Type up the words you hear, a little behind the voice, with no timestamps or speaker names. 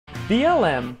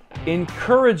BLM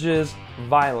encourages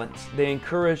violence. They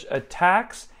encourage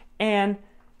attacks, and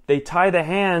they tie the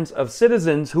hands of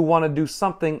citizens who want to do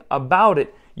something about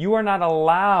it. You are not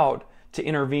allowed to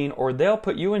intervene, or they'll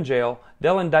put you in jail.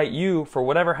 They'll indict you for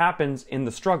whatever happens in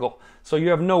the struggle. So you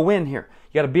have no win here.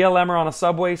 You got a BLMer on a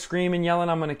subway screaming, yelling,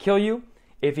 "I'm going to kill you."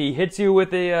 If he hits you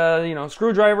with a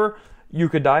screwdriver, you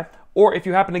could die. Or if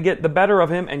you happen to get the better of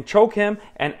him and choke him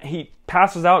and he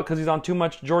passes out because he's on too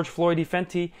much George Floyd-y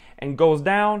Fenty and goes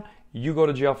down, you go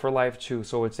to jail for life too.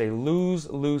 So it's a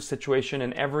lose-lose situation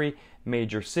in every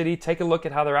major city. Take a look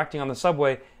at how they're acting on the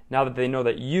subway now that they know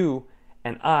that you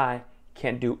and I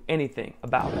can't do anything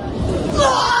about it.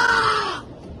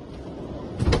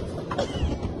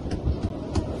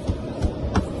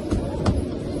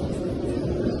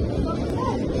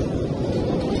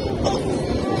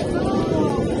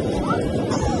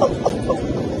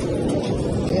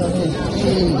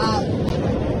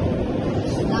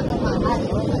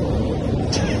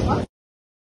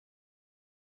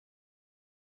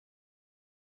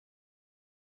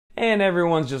 And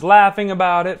everyone's just laughing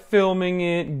about it, filming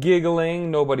it,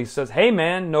 giggling. Nobody says, "Hey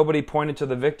man," nobody pointed to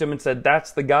the victim and said,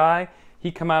 "That's the guy."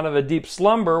 He come out of a deep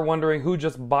slumber wondering who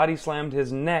just body slammed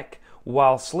his neck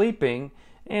while sleeping.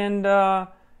 And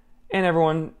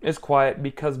everyone is quiet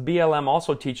because BLM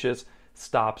also teaches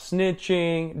stop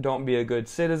snitching, don't be a good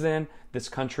citizen, this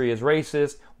country is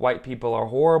racist, white people are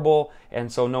horrible,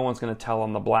 and so no one's going to tell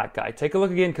on the black guy. Take a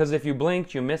look again, because if you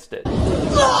blinked, you missed it.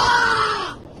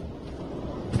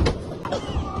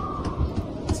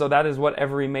 So that is what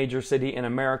every major city in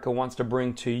America wants to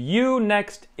bring to you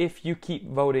next if you keep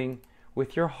voting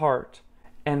with your heart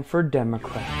and for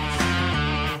Democrats.